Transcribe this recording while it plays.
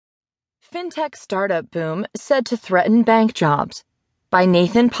Fintech startup boom said to threaten bank jobs by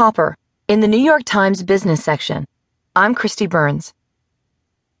Nathan Popper in the New York Times business section. I'm Christy Burns.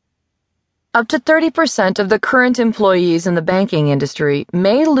 Up to 30% of the current employees in the banking industry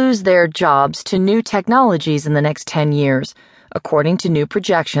may lose their jobs to new technologies in the next 10 years, according to new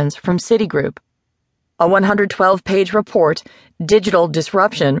projections from Citigroup. A 112-page report, Digital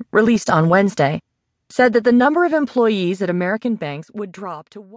Disruption, released on Wednesday, said that the number of employees at American banks would drop to